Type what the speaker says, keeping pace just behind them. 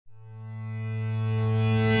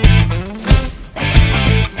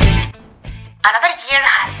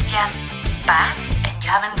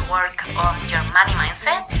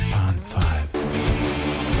mindset? On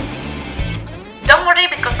 5. Don't worry,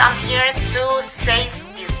 because I'm here to save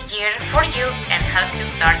this year for you and help you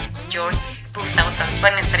start your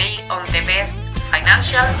 2023 on the best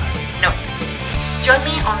financial note. Join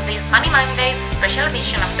me on this Money Mondays special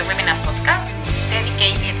edition of the webinar podcast,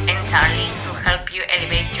 dedicated entirely to help you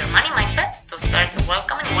elevate your money mindset to start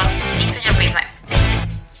welcoming wealth into your business.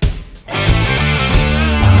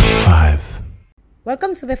 On 5.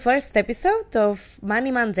 Welcome to the first episode of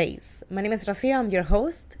Money Mondays. My name is Rocio, I'm your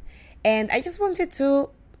host, and I just wanted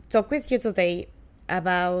to talk with you today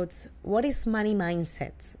about what is money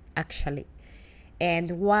mindset actually,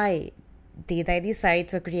 and why did I decide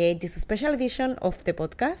to create this special edition of the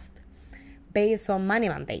podcast based on Money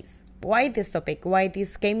Mondays. Why this topic? Why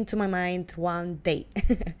this came to my mind one day?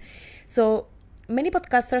 So many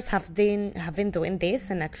podcasters have been doing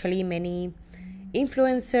this, and actually many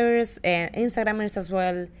influencers and Instagrammers as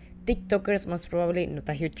well, TikTokers most probably. Not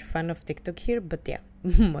a huge fan of TikTok here, but yeah,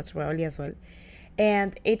 most probably as well.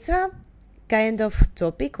 And it's a kind of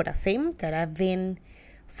topic or a theme that I've been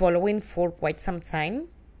following for quite some time.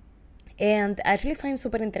 And I actually find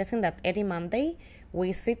super interesting that every Monday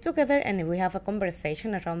we sit together and we have a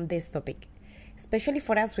conversation around this topic. Especially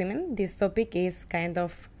for us women, this topic is kind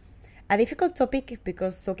of a difficult topic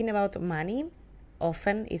because talking about money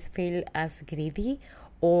often is felt as greedy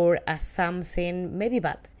or as something maybe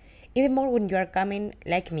bad. Even more when you are coming,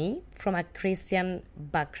 like me, from a Christian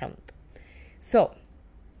background. So,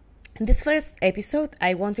 in this first episode,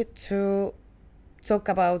 I wanted to talk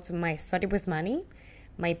about my story with money,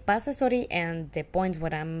 my past story, and the point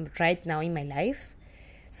where I'm right now in my life.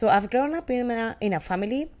 So I've grown up in a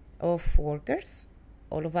family of workers.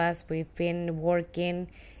 All of us, we've been working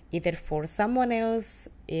either for someone else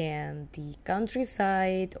in the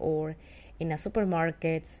countryside or in a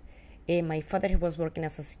supermarket. My father, he was working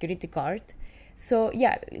as a security guard. So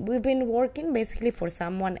yeah, we've been working basically for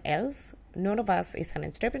someone else. None of us is an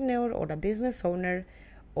entrepreneur or a business owner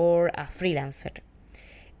or a freelancer.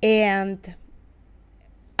 And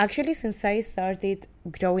actually, since I started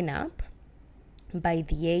growing up, by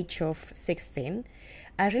the age of 16,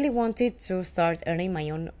 I really wanted to start earning my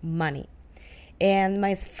own money. And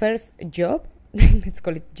my first job, let's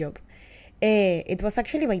call it job, it was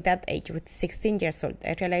actually by that age, with 16 years old.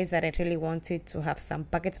 I realized that I really wanted to have some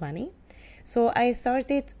pocket money. So I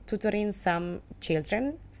started tutoring some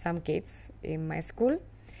children, some kids in my school,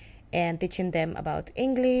 and teaching them about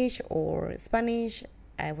English or Spanish.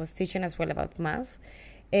 I was teaching as well about math.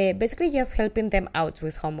 Basically just helping them out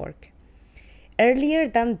with homework. Earlier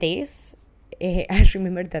than this, I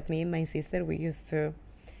remember that me and my sister, we used to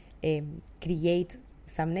create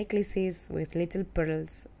some necklaces with little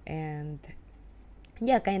pearls and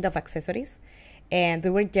kind of accessories. And we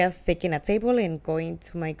were just taking a table and going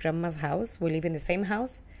to my grandma's house. We live in the same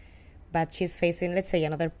house, but she's facing, let's say,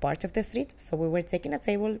 another part of the street. So we were taking a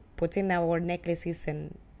table, putting our necklaces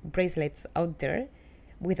and bracelets out there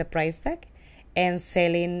with a price tag and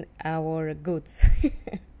selling our goods.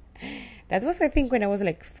 That was, I think, when I was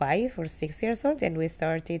like 5 or 6 years old, and we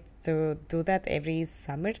started to do that every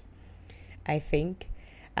summer, I think,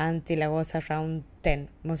 until I was around 10,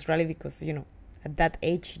 most probably because, at that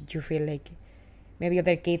age, you feel like maybe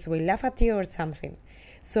other kids will laugh at you or something.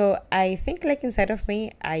 So I think, like, inside of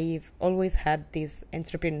me, I've always had this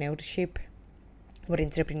entrepreneurship or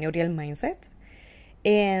entrepreneurial mindset,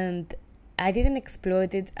 and I didn't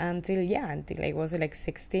exploit it until I was like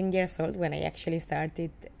 16 years old, when I actually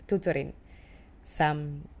started tutoring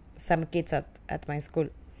some kids at my school.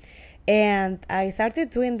 And I started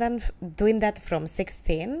doing that from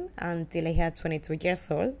 16 until I had 22 years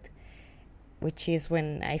old, which is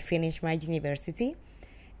when I finished my university.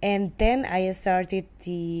 And then I started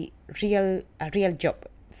a real job.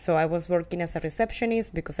 So I was working as a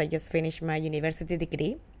receptionist because I just finished my university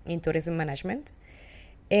degree in tourism management.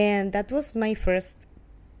 And that was my first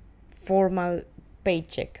formal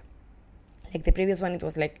paycheck. Like the previous one, it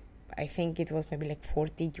was like, I think it was maybe like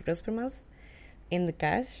 40 euros per month in the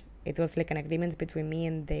cash. It was like an agreement between me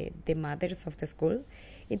and the mothers of the school.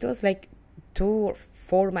 It was like 2 or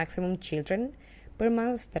 4 maximum children per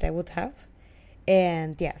month that I would have.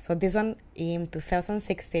 And yeah, so this one in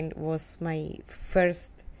 2016 was my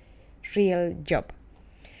first real job.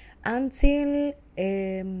 Until,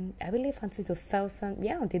 I believe until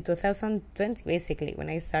 2020, basically, when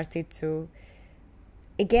I started to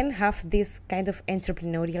again have this kind of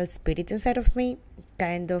entrepreneurial spirit inside of me,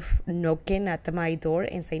 kind of knocking at my door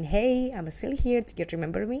and saying, hey, I'm still here, do you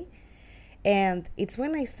remember me? And it's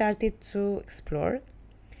when I started to explore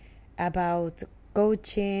about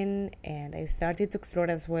coaching, and I started to explore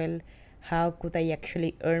as well how could I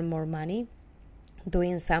actually earn more money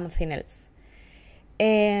doing something else.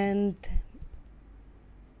 And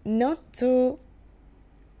not to,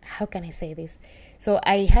 how can I say this? So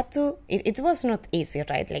I had to, it was not easy,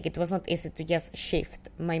 right? Like it was not easy to just shift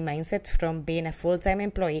my mindset from being a full-time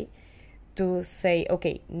employee to say,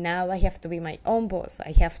 okay, now I have to be my own boss.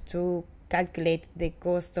 I have to calculate the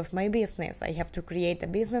cost of my business. I have to create a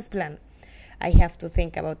business plan. I have to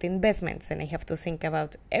think about investments, and I have to think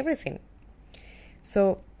about everything.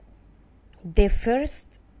 So the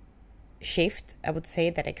first shift, I would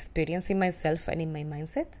say, that I experienced in myself and in my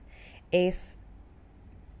mindset is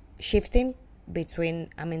shifting between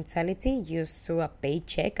a mentality used to a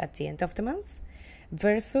paycheck at the end of the month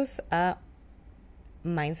versus a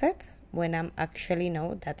mindset when I'm actually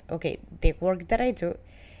know that, okay, the work that I do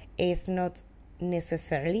is not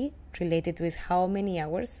necessarily related with how many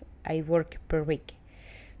hours I work per week.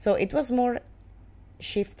 So it was more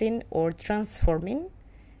shifting or transforming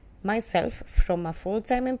myself from a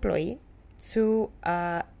full-time employee to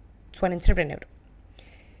an entrepreneur.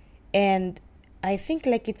 And I think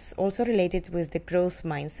like it's also related with the growth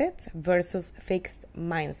mindset versus fixed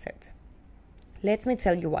mindset. Let me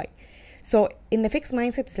tell you why. So in the fixed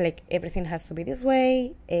mindset, it's like everything has to be this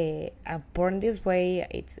way. I've born this way.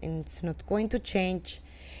 It's not going to change.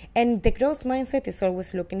 And the growth mindset is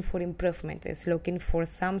always looking for improvement. It's looking for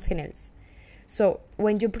something else. So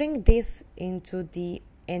when you bring this into the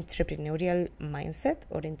entrepreneurial mindset,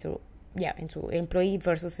 or into employee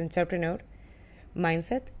versus entrepreneur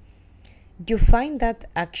mindset, you find that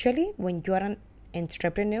actually when you are an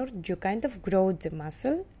entrepreneur, you kind of grow the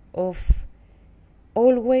muscle of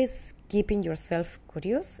always keeping yourself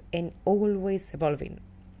curious and always evolving.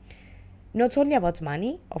 Not only about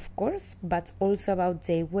money, of course, but also about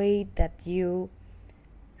the way that you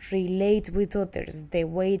relate with others, the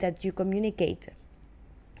way that you communicate,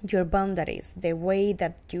 your boundaries, the way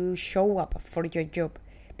that you show up for your job,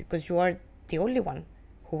 because you are the only one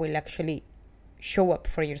who will actually show up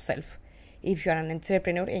for yourself if you are an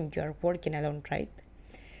entrepreneur and you are working alone, right?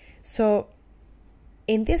 So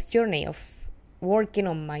in this journey of working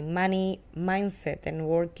on my money mindset and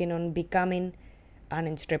working on becoming an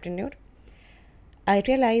entrepreneur, I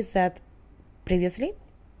realized that previously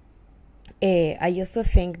I used to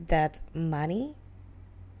think that money,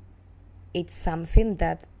 it's something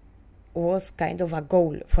that was kind of a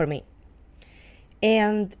goal for me.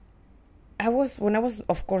 And when I was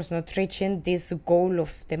of course not reaching this goal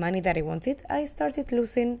of the money that I wanted, I started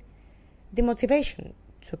losing the motivation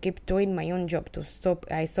to keep doing my own job,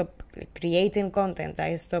 I stopped creating content,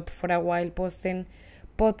 I stopped for a while posting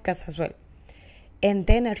podcasts as well. And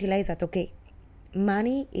then I realized that, okay,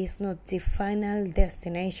 money is not the final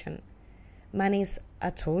destination. Money is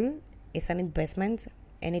a tool, it's an investment,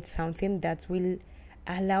 and it's something that will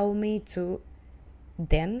allow me to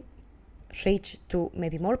then reach to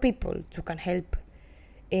maybe more people, to can help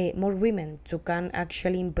more women, to can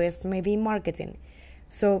actually invest maybe in marketing.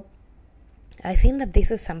 So I think that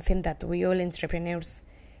this is something that we all entrepreneurs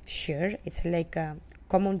share. It's like a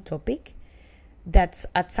common topic that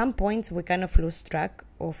at some point we kind of lose track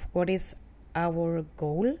of what is our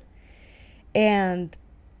goal. And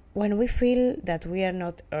when we feel that we are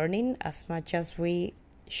not earning as much as we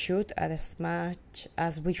should, as much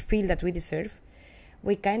as we feel that we deserve,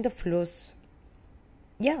 we kind of lose,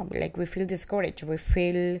 we feel discouraged, we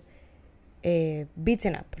feel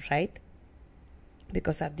beaten up, right?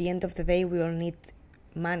 Because at the end of the day, we all need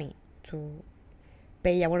money to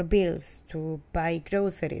pay our bills, to buy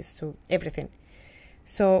groceries, to everything.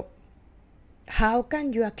 So how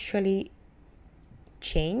can you actually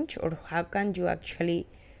change, or how can you actually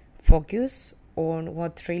focus on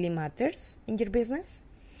what really matters in your business?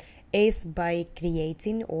 Is by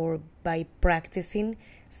creating or by practicing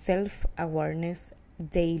self-awareness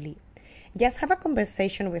daily. Just have a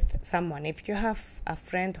conversation with someone. If you have a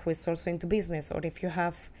friend who is also into business, or if you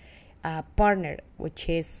have a partner which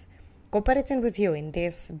is cooperating with you in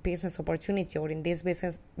this business opportunity or in this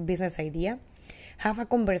business idea, have a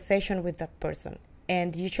conversation with that person.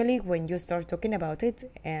 And usually when you start talking about it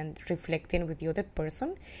and reflecting with the other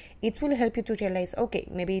person, it will help you to realize, okay,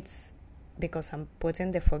 maybe it's because I'm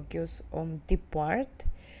putting the focus on the part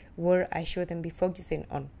where I shouldn't be focusing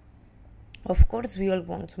on. Of course, we all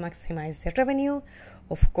want to maximize the revenue.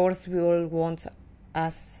 Of course, we all want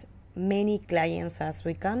as many clients as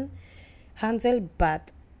we can handle, but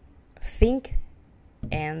think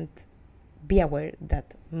and be aware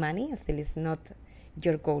that money still is not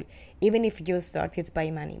your goal. Even if you started by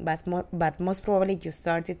money, but most probably you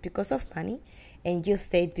started because of money, and you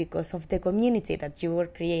stayed because of the community that you were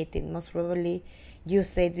creating. Most probably you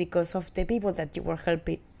stayed because of the people that you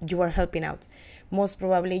were helping out. Most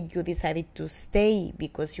probably you decided to stay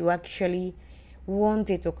because you actually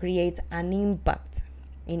wanted to create an impact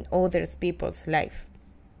in other people's life.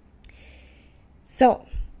 So,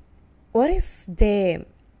 what is let's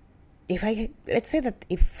say that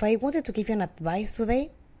if I wanted to give you an advice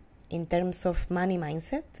today in terms of money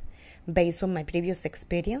mindset based on my previous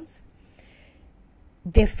experience,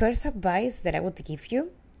 the first advice that I would give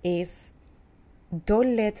you is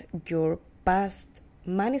don't let your past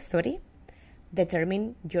money story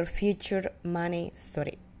determine your future money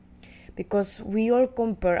story. Because we all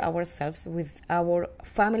compare ourselves with our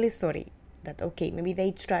family story. That, okay, maybe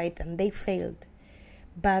they tried and they failed.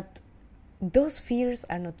 But those fears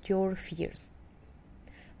are not your fears.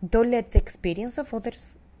 Don't let the experience of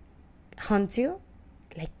others haunt you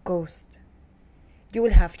like ghost. You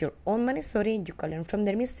will have your own money story. You can learn from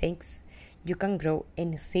their mistakes. You can grow,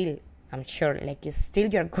 and still, I'm sure, still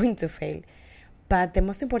you're going to fail. But the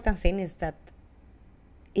most important thing is that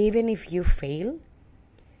even if you fail,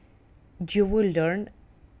 you will learn,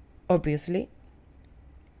 obviously,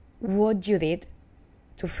 what you did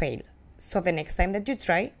to fail. So the next time that you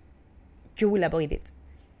try, you will avoid it.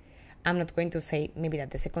 I'm not going to say maybe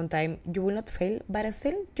that the second time you will not fail, but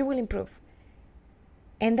still you will improve.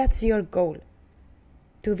 And that's your goal,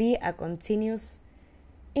 to be a continuous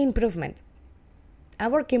improvement, a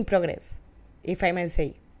work in progress, if I may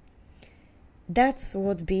say. That's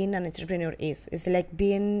what being an entrepreneur is. It's like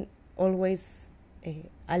being always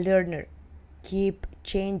a learner. Keep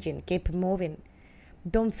changing, keep moving.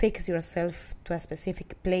 Don't fix yourself to a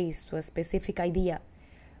specific place, to a specific idea.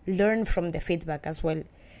 Learn from the feedback as well.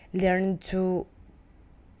 Learn to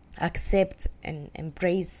accept and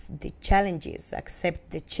embrace the challenges,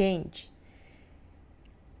 accept the change.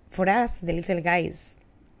 For us, the little guys,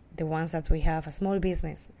 the ones that we have a small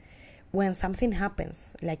business, when something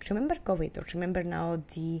happens, like remember COVID, or remember now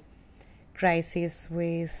the crisis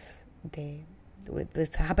with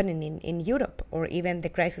happening in Europe, or even the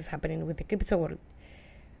crisis happening with the crypto world.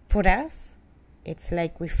 For us, it's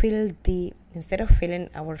like we feel instead of feeling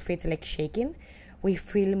our feet like shaking, we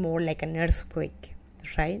feel more like an earthquake,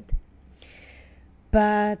 right?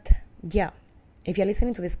 But yeah, if you're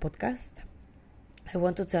listening to this podcast, I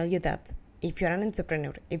want to tell you that if you're an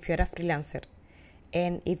entrepreneur, if you're a freelancer,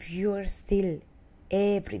 and if you're still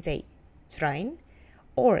every day trying,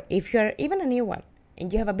 or if you're even a new one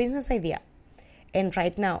and you have a business idea, and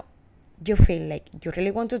right now you feel like you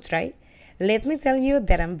really want to try, let me tell you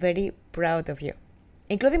that I'm very proud of you,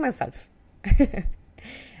 including myself.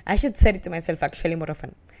 I should say it to myself actually more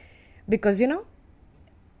often. Because,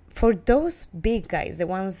 for those big guys, the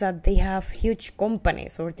ones that they have huge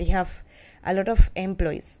companies or they have a lot of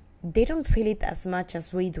employees, they don't feel it as much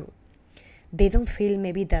as we do. They don't feel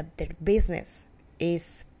maybe that their business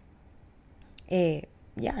is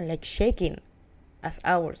shaking as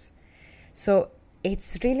ours. So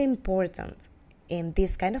it's really important in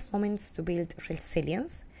these kind of moments to build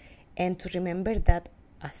resilience and to remember that,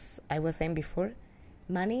 as I was saying before,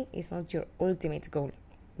 money is not your ultimate goal.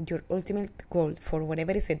 Your ultimate goal for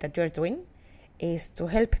whatever it is that you're doing is to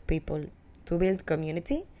help people, to build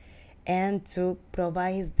community, and to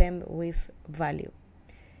provide them with value.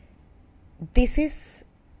 This is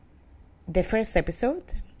the first episode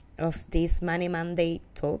of these Money Monday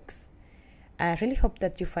talks. I really hope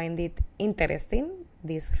that you find it interesting,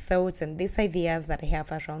 these thoughts and these ideas that I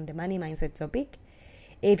have around the money mindset topic.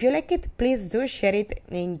 If you like it, please do share it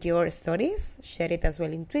in your stories. Share it as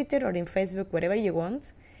well in Twitter or in Facebook, wherever you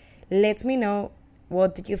want. Let me know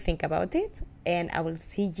what you think about it, and I will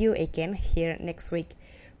see you again here next week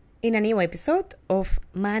in a new episode of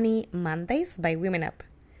Money Mondays by Women Up.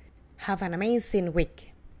 Have an amazing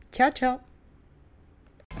week. Ciao, ciao.